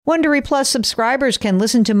Wondery Plus subscribers can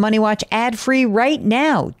listen to Money Watch ad-free right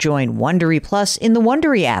now. Join Wondery Plus in the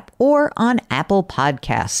Wondery app or on Apple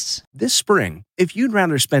Podcasts. This spring, if you'd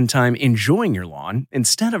rather spend time enjoying your lawn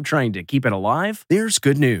instead of trying to keep it alive, there's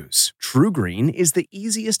good news. TruGreen is the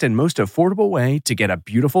easiest and most affordable way to get a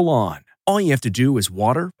beautiful lawn. All you have to do is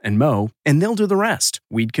water and mow, and they'll do the rest.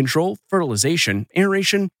 Weed control, fertilization,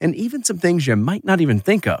 aeration, and even some things you might not even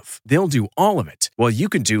think of. They'll do all of it, while you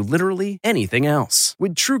can do literally anything else.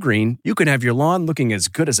 With TruGreen, you can have your lawn looking as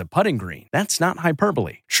good as a putting green. That's not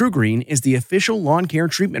hyperbole. TruGreen is the official lawn care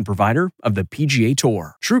treatment provider of the PGA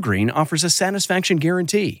Tour. TruGreen offers a satisfaction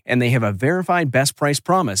guarantee, and they have a verified best price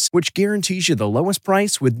promise, which guarantees you the lowest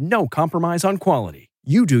price with no compromise on quality.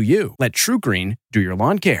 You do you. Let TruGreen do your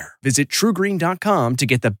lawn care. Visit TruGreen.com to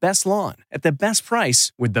get the best lawn at the best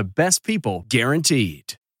price with the best people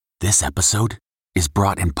guaranteed. This episode is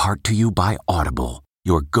brought in part to you by Audible,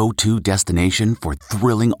 your go-to destination for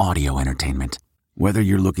thrilling audio entertainment. Whether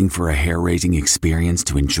you're looking for a hair-raising experience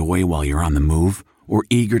to enjoy while you're on the move or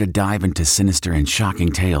eager to dive into sinister and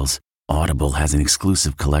shocking tales, Audible has an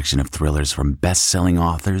exclusive collection of thrillers from best-selling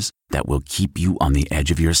authors that will keep you on the edge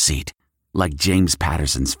of your seat. Like James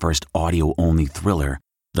Patterson's first audio-only thriller,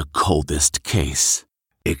 The Coldest Case.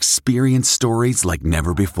 Experience stories like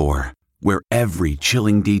never before, where every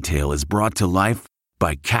chilling detail is brought to life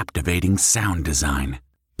by captivating sound design.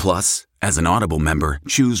 Plus, as an Audible member,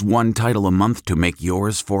 choose one title a month to make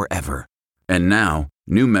yours forever. And now,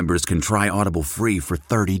 new members can try Audible free for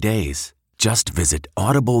 30 days. Just visit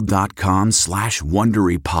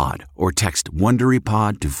audible.com/WonderyPod or text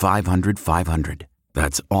WonderyPod to 500-500.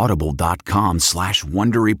 That's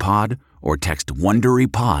audible.com/WonderyPod or text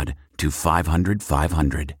WonderyPod to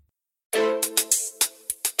 500-500.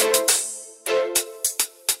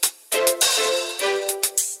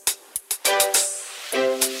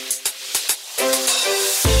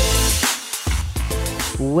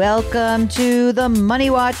 Welcome to the Money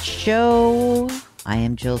Watch Show. I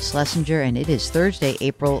am Jill Schlesinger, and it is Thursday,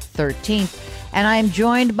 April 13th. And I am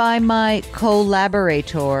joined by my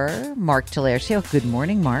collaborator, Mark Talercio. Good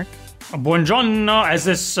morning, Mark. Buongiorno. As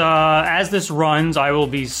this runs, I will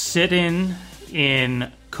be sitting in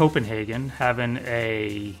Copenhagen having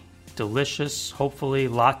a delicious, hopefully,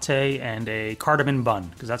 latte and a cardamom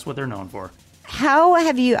bun, because that's what they're known for. How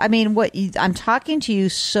have you, I'm talking to you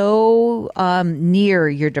so near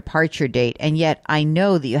your departure date, and yet I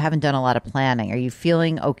know that you haven't done a lot of planning. Are you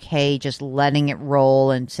feeling okay just letting it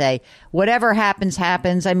roll and say, whatever happens,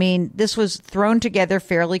 happens? I mean, this was thrown together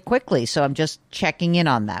fairly quickly, so I'm just checking in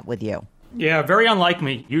on that with you. Yeah, very unlike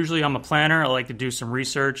me. Usually I'm a planner. I like to do some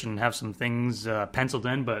research and have some things penciled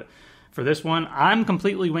in, but for this one, I'm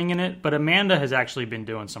completely winging it, but Amanda has actually been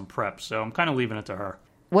doing some prep, so I'm kind of leaving it to her.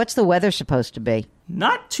 What's the weather supposed to be?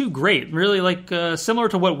 Not too great. Really, similar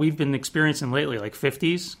to what we've been experiencing lately, like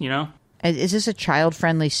 50s, you know? Is this a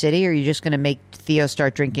child-friendly city, or are you just going to make Theo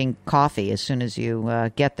start drinking coffee as soon as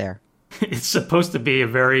you get there? It's supposed to be a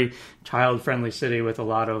very child-friendly city with a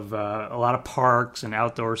lot of parks and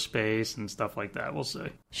outdoor space and stuff like that. We'll see.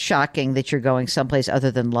 Shocking that you're going someplace other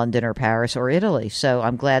than London or Paris or Italy. So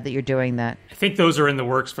I'm glad that you're doing that. I think those are in the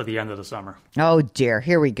works for the end of the summer. Oh, dear.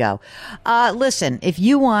 Here we go. Listen, if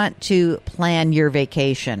you want to plan your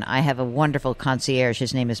vacation, I have a wonderful concierge.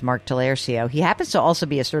 His name is Mark Talercio. He happens to also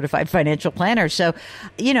be a certified financial planner. So,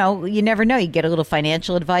 you never know. You get a little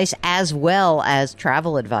financial advice as well as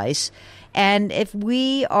travel advice. And if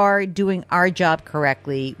we are doing our job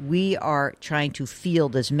correctly, we are trying to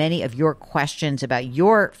field as many of your questions about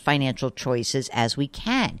your financial choices as we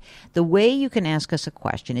can. The way you can ask us a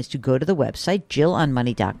question is to go to the website,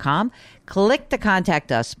 JillOnMoney.com, click the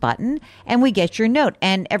Contact Us button, and we get your note.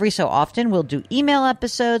 And every so often, we'll do email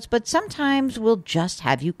episodes, but sometimes we'll just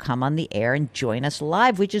have you come on the air and join us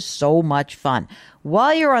live, which is so much fun.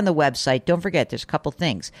 While you're on the website, don't forget, there's a couple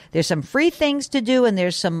things. There's some free things to do, and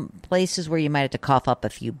there's some places where you might have to cough up a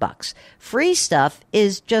few bucks. Free stuff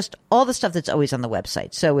is just all the stuff that's always on the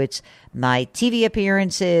website. So it's my TV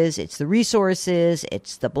appearances, it's the resources,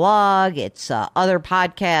 it's the blog, it's other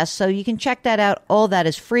podcasts. So you can check that out. All that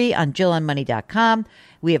is free on JillOnMoney.com.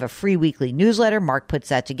 We have a free weekly newsletter. Mark puts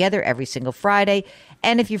that together every single Friday.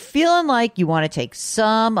 And if you're feeling like you want to take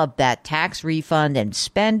some of that tax refund and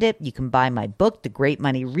spend it, you can buy my book, The Great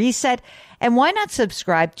Money Reset. And why not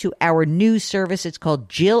subscribe to our new service? It's called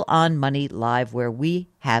Jill on Money Live, where we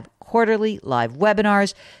have quarterly live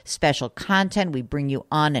webinars, special content. We bring you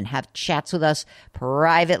on and have chats with us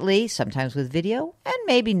privately, sometimes with video, and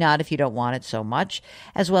maybe not if you don't want it so much,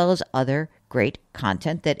 as well as other great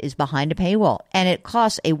content that is behind a paywall. And it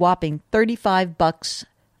costs a whopping $35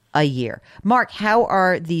 a year. Mark, how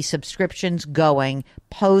are the subscriptions going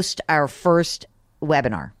post our first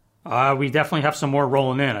webinar? We definitely have some more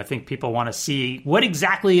rolling in. I think people want to see what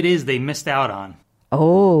exactly it is they missed out on.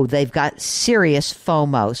 Oh, they've got serious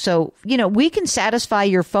FOMO. So, we can satisfy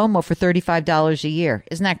your FOMO for $35 a year.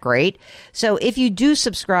 Isn't that great? So if you do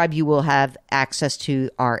subscribe, you will have access to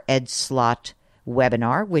our Ed Slott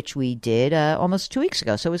webinar, which we did almost 2 weeks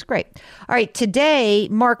ago. So it was great. All right. Today,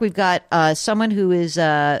 Mark, we've got someone who is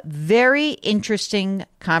a very interesting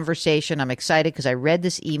conversation. I'm excited because I read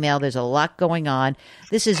this email. There's a lot going on.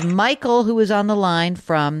 This is Michael, who is on the line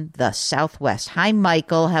from the Southwest. Hi,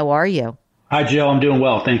 Michael. How are you? Hi, Jill. I'm doing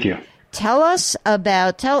well. Thank you.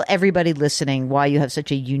 Tell everybody listening why you have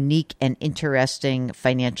such a unique and interesting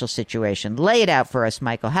financial situation. Lay it out for us,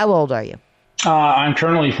 Michael. How old are you? I'm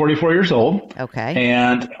currently 44 years old. Okay.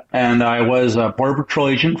 And I was a Border Patrol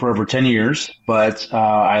agent for over 10 years, but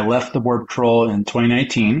I left the Border Patrol in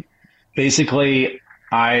 2019. Basically,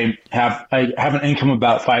 I have an income of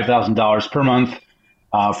about $5,000 per month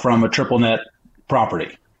from a triple net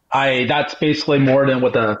property. That's basically more than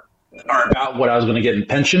about what I was going to get in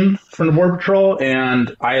pension from the Border Patrol.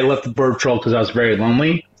 And I left the Border Patrol because I was very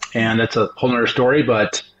lonely. And that's a whole other story.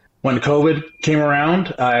 But when COVID came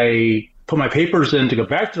around, I put my papers in to go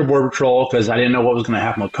back to the Border Patrol because I didn't know what was going to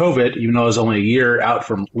happen with COVID, even though I was only a year out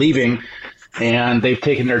from leaving. And they've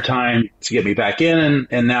taken their time to get me back in.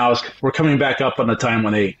 And now we're coming back up on the time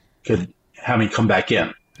when they could have me come back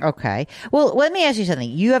in. Okay. Well, let me ask you something.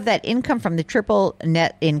 You have that income from the triple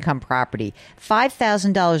net income property,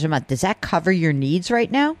 $5,000 a month. Does that cover your needs right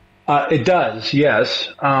now? It does, yes.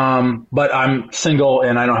 But I'm single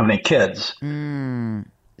and I don't have any kids.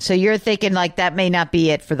 So you're thinking like that may not be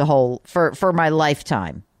it for my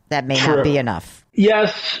lifetime. That may not be enough.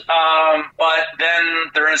 Yes. But then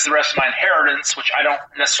there is the rest of my inheritance, which I don't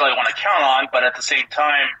necessarily want to count on. But at the same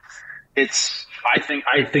time, I think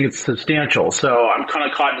it's substantial. So I'm kind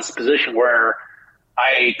of caught in this position where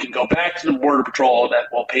I can go back to the Border Patrol that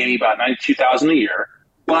will pay me about $92,000 a year,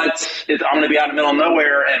 but I'm going to be out in the middle of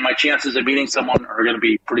nowhere, and my chances of meeting someone are going to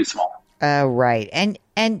be pretty small. Right.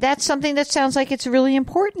 And that's something that sounds like it's really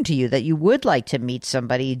important to you, that you would like to meet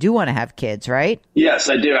somebody. You do want to have kids, right? Yes,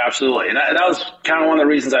 I do. Absolutely. And that was kind of one of the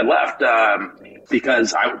reasons I left,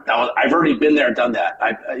 because I've already been there and done that.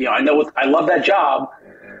 I love that job.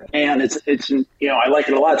 And it's I like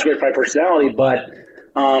it a lot. It's great for my personality, but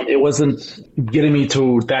it wasn't getting me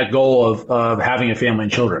to that goal of having a family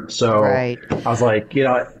and children. So right. I was like,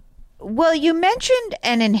 Well, you mentioned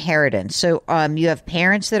an inheritance. So you have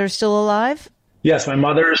parents that are still alive? Yes, my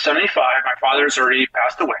mother is 75. My father's already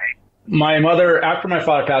passed away. My mother, after my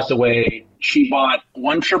father passed away, she bought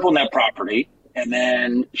one triple net property, and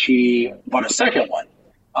then she bought a second one.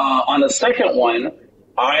 On the second one,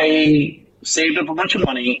 I saved up a bunch of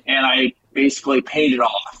money, and I basically paid it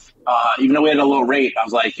off. Even though we had a low rate, I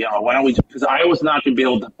was like, why don't we? Because I was not going to be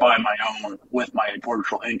able to buy my own with my Border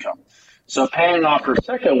Patrol income. So paying off her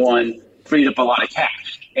second one freed up a lot of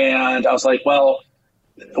cash. And I was like, well,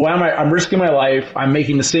 why am I'm risking my life. I'm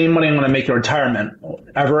making the same money I'm going to make in retirement.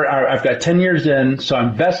 I've got 10 years in, so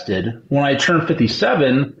I'm vested. When I turn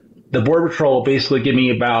 57, the Border Patrol will basically give me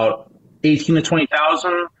about $18,000 to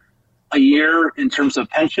 $20,000 a year in terms of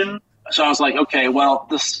pension. So I was like, okay, well,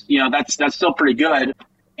 this, that's still pretty good.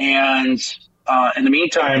 And in the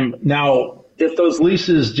meantime, now, if those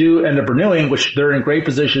leases do end up renewing, which they're in great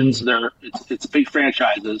positions, it's big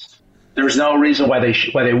franchises. There's no reason why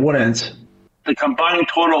they wouldn't. The combined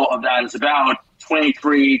total of that is about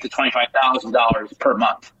 $23,000 to $25,000 per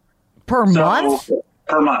month. Month?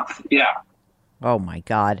 Per month, yeah. Oh my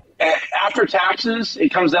God! And after taxes, it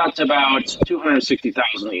comes out to about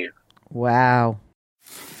 $260,000 a year. Wow.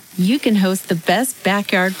 You can host the best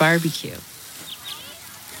backyard barbecue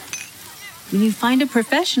when you find a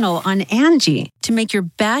professional on Angie to make your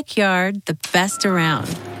backyard the best around.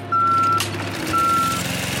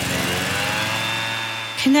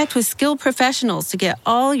 Connect with skilled professionals to get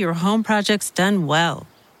all your home projects done well.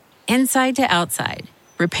 Inside to outside,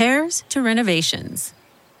 repairs to renovations.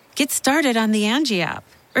 Get started on the Angie app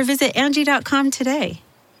or visit Angie.com today.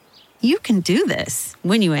 You can do this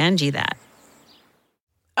when you Angie that.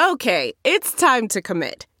 Okay, it's time to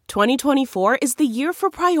commit. 2024 is the year for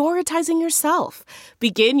prioritizing yourself.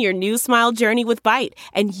 Begin your new smile journey with Byte,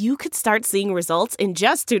 and you could start seeing results in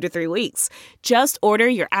just 2 to 3 weeks. Just order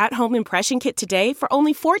your at-home impression kit today for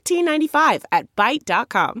only $14.95 at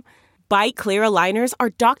Byte.com. Byte Clear aligners are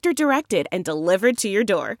doctor-directed and delivered to your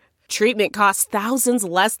door. Treatment costs thousands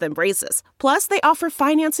less than braces. Plus, they offer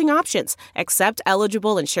financing options, accept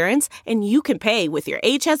eligible insurance, and you can pay with your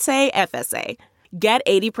HSA FSA. Get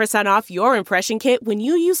 80% off your impression kit when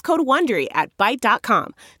you use code WONDERY at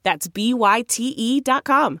Byte.com. That's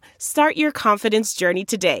BYTE.com. Start your confidence journey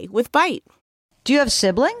today with Byte. Do you have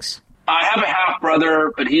siblings? I have a half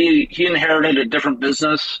brother, but he inherited a different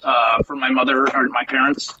business from my mother or my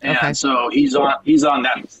parents, and so he's on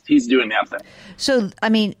that. He's doing that thing. So, I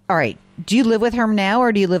mean, all right. Do you live with her now,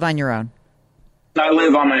 or do you live on your own? I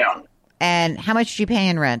live on my own. And how much do you pay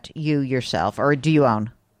in rent, you yourself, or do you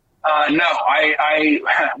own? No, I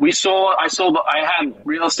had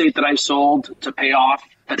real estate that I sold to pay off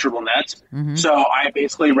the triple net. Mm-hmm. So I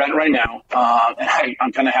basically rent right now, and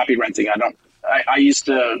I'm kind of happy renting. I used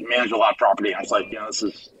to manage a lot of property. I was like,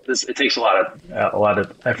 this. It takes a lot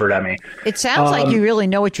of effort at me. It sounds like you really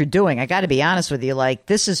know what you're doing. I got to be honest with you. Like,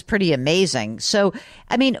 this is pretty amazing. So,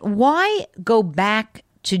 I mean, why go back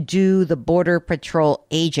to do the Border Patrol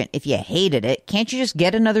agent if you hated it? Can't you just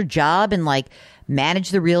get another job and like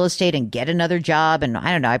manage the real estate and get another job? And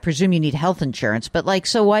I don't know. I presume you need health insurance, but like,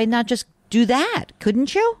 so why not just do that?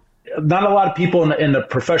 Couldn't you? Not a lot of people in the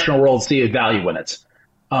professional world see a value in it.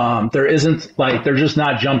 There isn't, like, they're just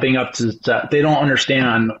not jumping up to they don't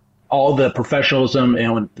understand all the professionalism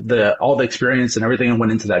and all the experience and everything that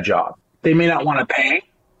went into that job. They may not want to pay.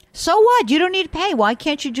 So what? You don't need to pay. Why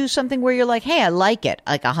can't you do something where you're like, hey, I like it.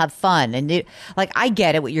 Like, I'll have fun. And I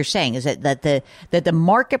get it. What you're saying is that the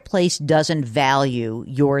marketplace doesn't value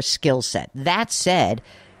your skill set. That said,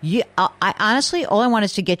 I honestly, all I want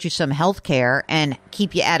is to get you some health care and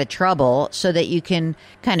keep you out of trouble so that you can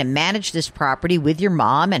kind of manage this property with your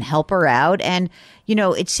mom and help her out. And,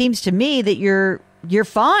 it seems to me that you're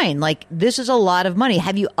fine. Like, this is a lot of money.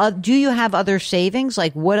 Do you have other savings?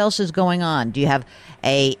 Like, what else is going on? Do you have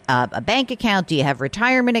a bank account? Do you have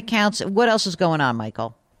retirement accounts? What else is going on,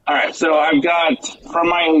 Michael? All right. So I've got from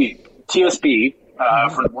my TSP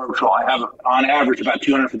for the Border Patrol, I have on average about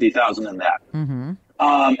 $250,000 in that. Mm-hmm.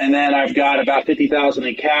 And then I've got about $50,000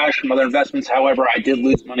 in cash from other investments. However, I did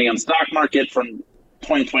lose money on the stock market from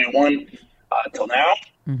 2021 till now.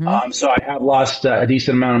 Mm-hmm. So I have lost a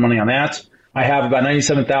decent amount of money on that. I have about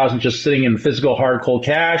 $97,000 just sitting in physical hard cold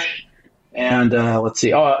cash. And let's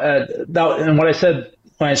see. And what I said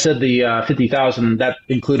when I said the $50,000, that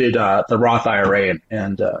included the Roth IRA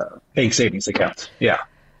and bank savings accounts. Yeah.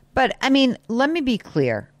 But I mean, let me be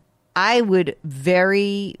clear. I would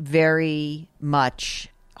very, very much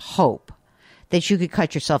hope that you could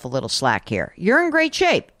cut yourself a little slack here. You're in great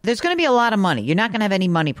shape. There's going to be a lot of money. You're not going to have any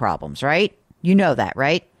money problems, right? You know that,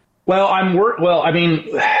 right? Well, I mean,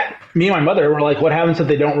 me and my mother were like, what happens if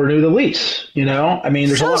they don't renew the lease? I mean,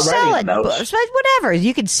 there's a lot of writing in those. Whatever.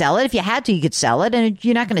 You could sell it. If you had to, you could sell it. And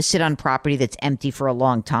you're not going to sit on property that's empty for a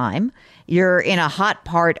long time. You're in a hot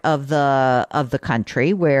part of the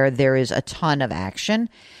country where there is a ton of action.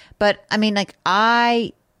 But I mean, like,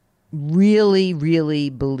 I really,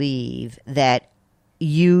 really believe that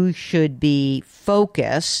you should be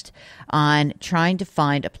focused on trying to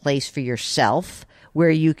find a place for yourself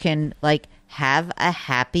where you can, like, have a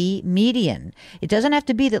happy median. It doesn't have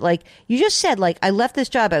to be that, like, you just said, like, I left this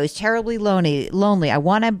job. I was terribly lonely. I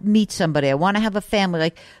want to meet somebody. I want to have a family.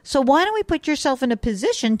 Like, so why don't we put yourself in a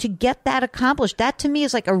position to get that accomplished? That to me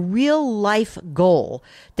is like a real life goal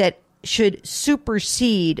that should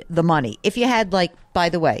supersede the money. If you had, like, by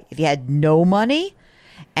the way, if you had no money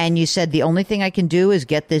and you said the only thing I can do is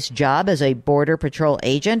get this job as a Border Patrol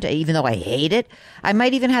agent, even though I hate it, I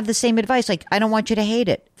might even have the same advice. Like, I don't want you to hate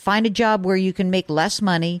it. Find a job where you can make less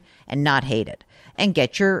money and not hate it and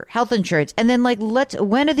get your health insurance. And then, like,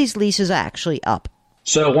 when are these leases actually up?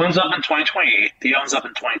 So one's up in 2028. The other's up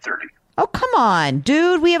in 2030. Oh, come on,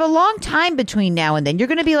 dude. We have a long time between now and then. You're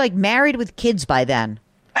going to be, like, married with kids by then.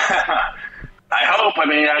 I hope. I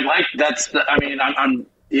mean,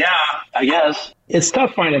 yeah, I guess. It's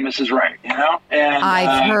tough finding Mrs. Right, And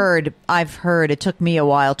I've heard. It took me a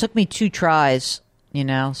while. It took me 2 tries,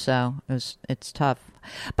 so it's tough.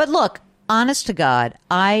 But look, honest to God,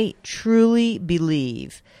 I truly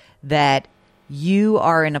believe that you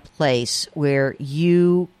are in a place where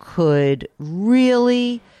you could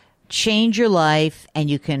really change your life and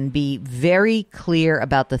you can be very clear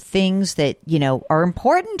about the things that, are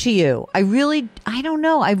important to you. I don't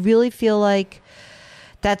know. I really feel like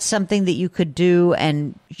that's something that you could do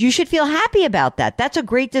and you should feel happy about that. That's a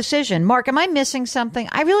great decision. Mark, am I missing something?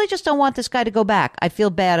 I really just don't want this guy to go back. I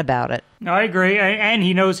feel bad about it. No, I agree. And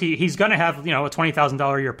he knows he's going to have, a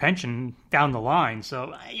 $20,000 a year pension down the line.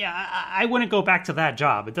 So, yeah, I wouldn't go back to that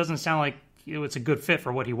job. It doesn't sound like it's a good fit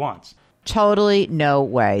for what he wants. Totally no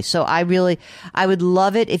way. So I would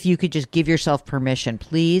love it if you could just give yourself permission.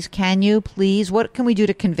 Please, can you? Please? What can we do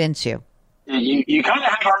to convince you? You kind of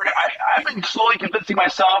have already. I've been slowly convincing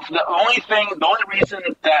myself. The only reason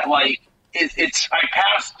that I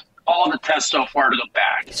passed all the tests so far to go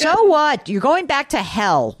back. So what? You're going back to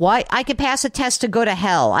hell. Why? I could pass a test to go to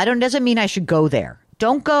hell. Doesn't mean I should go there.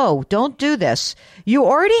 Don't go. Don't do this. You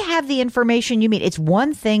already have the information you need. It's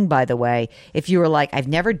one thing, by the way, if you were like, I've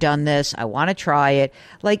never done this, I want to try it.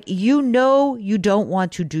 You don't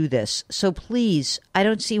want to do this. So please, I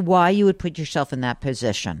don't see why you would put yourself in that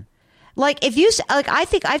position. I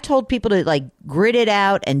think I've told people to grit it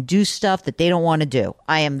out and do stuff that they don't want to do.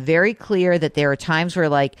 I am very clear that there are times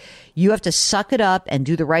where you have to suck it up and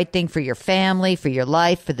do the right thing for your family, for your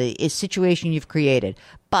life, for the situation you've created.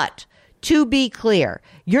 But to be clear,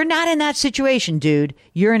 you're not in that situation, dude.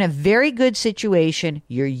 You're in a very good situation.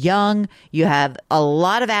 You're young. You have a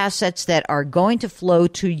lot of assets that are going to flow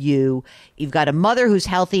to you. You've got a mother who's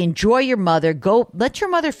healthy. Enjoy your mother. Go let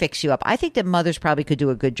your mother fix you up. I think that mothers probably could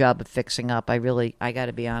do a good job of fixing up. I got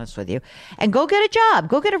to be honest with you. And go get a job.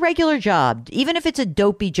 Go get a regular job. Even if it's a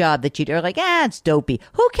dopey job that you're like, it's dopey.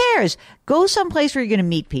 Who cares? Go someplace where you're going to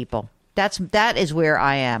meet people. That is where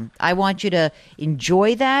I am. I want you to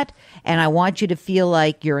enjoy that, and I want you to feel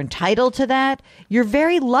like you're entitled to that. You're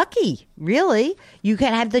very lucky, really. You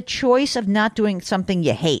can have the choice of not doing something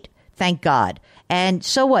you hate. Thank God. And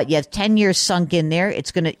so what? You have 10 years sunk in there.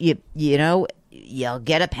 It's going to, you'll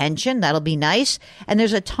get a pension. That'll be nice. And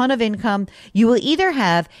there's a ton of income. You will either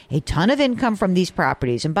have a ton of income from these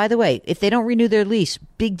properties. And by the way, if they don't renew their lease,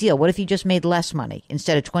 big deal. What if you just made less money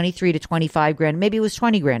instead of 23 to 25 grand? Maybe it was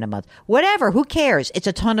 20 grand a month. Whatever. Who cares? It's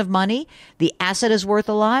a ton of money. The asset is worth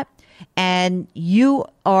a lot. And you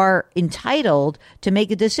are entitled to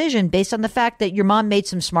make a decision based on the fact that your mom made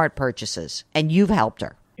some smart purchases and you've helped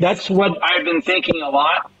her. That's what I've been thinking a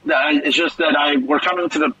lot. It's just that we're coming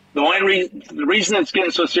to the reason it's getting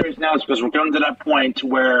so serious now is because we're coming to that point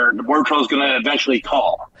where the Border Patrol is going to eventually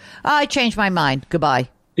call. I changed my mind. Goodbye.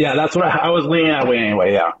 Yeah, that's what I was leaning that way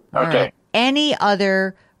anyway. Yeah. Okay. Right. Any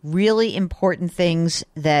other really important things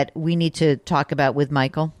that we need to talk about with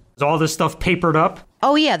Michael? Is all this stuff papered up?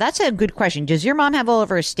 Oh, yeah, that's a good question. Does your mom have all of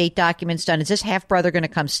her estate documents done? Is this half-brother going to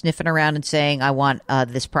come sniffing around and saying, I want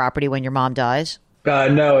this property when your mom dies?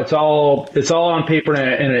 No, it's all on paper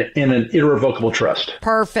in an irrevocable trust.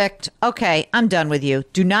 Perfect. Okay, I'm done with you.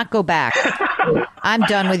 Do not go back. I'm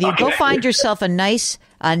done with you. Okay. Go find yourself a nice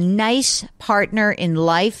partner in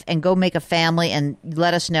life and go make a family and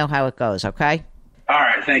let us know how it goes, okay? All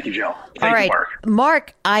right. Thank you, Jill. Thank you, Mark.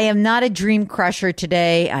 Mark, I am not a dream crusher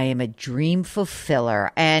today. I am a dream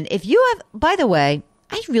fulfiller. And if you have, by the way,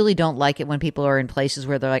 I really don't like it when people are in places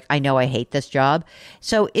where they're like, I know I hate this job.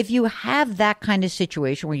 So if you have that kind of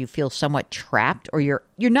situation where you feel somewhat trapped or you're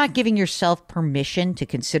not giving yourself permission to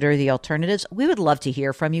consider the alternatives, we would love to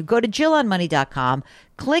hear from you. Go to JillOnMoney.com,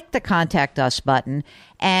 click the Contact Us button,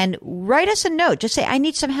 and write us a note. Just say, I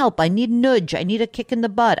need some help. I need a nudge. I need a kick in the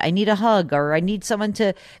butt. I need a hug, or I need someone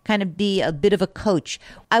to kind of be a bit of a coach.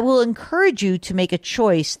 I will encourage you to make a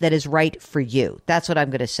choice that is right for you. That's what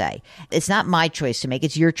I'm going to say. It's not my choice to make.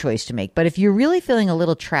 It's your choice to make. But if you're really feeling a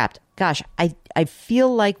little trapped, gosh, I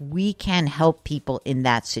feel like we can help people in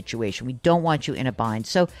that situation. We don't want you in a bind.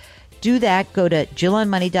 So do that. Go to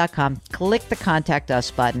JillOnMoney.com, click the Contact Us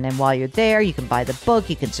button, and while you're there, you can buy the book,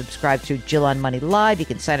 you can subscribe to Jill on Money Live, you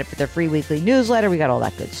can sign up for their free weekly newsletter. We got all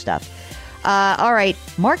that good stuff. All right,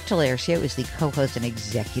 Mark Talercio is the co-host and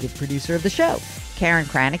executive producer of the show. Karen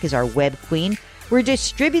Kranick is our web queen. We're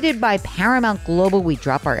distributed by Paramount Global. We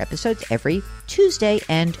drop our episodes every Tuesday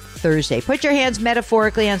and Thursday. Put your hands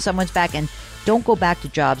metaphorically on someone's back and don't go back to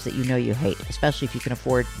jobs that you know you hate, especially if you can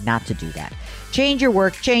afford not to do that. Change your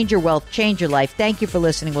work, change your wealth, change your life. Thank you for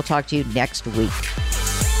listening. We'll talk to you next week.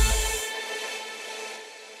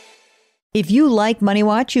 If you like Money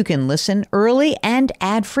Watch, you can listen early and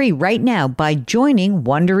ad-free right now by joining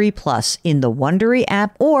Wondery Plus in the Wondery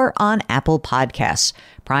app or on Apple Podcasts.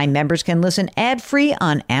 Prime members can listen ad-free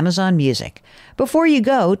on Amazon Music. Before you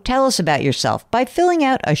go, tell us about yourself by filling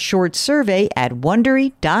out a short survey at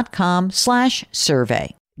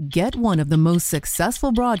Wondery.com/survey. Get one of the most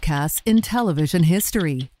successful broadcasts in television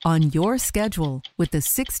history on your schedule with the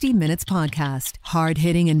 60 Minutes Podcast.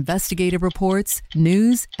 Hard-hitting investigative reports,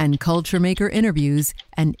 news, and culture maker interviews,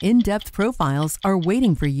 and in-depth profiles are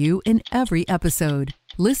waiting for you in every episode.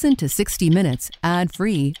 Listen to 60 Minutes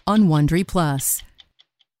ad-free on Wondery Plus.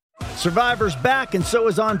 Survivor's back, and so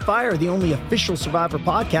is On Fire, the only official Survivor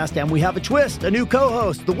podcast, and we have a twist, a new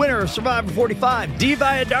co-host, the winner of Survivor 45, Dee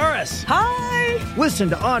Valladares. Hi! Listen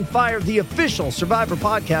to On Fire, the official Survivor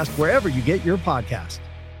podcast, wherever you get your podcast.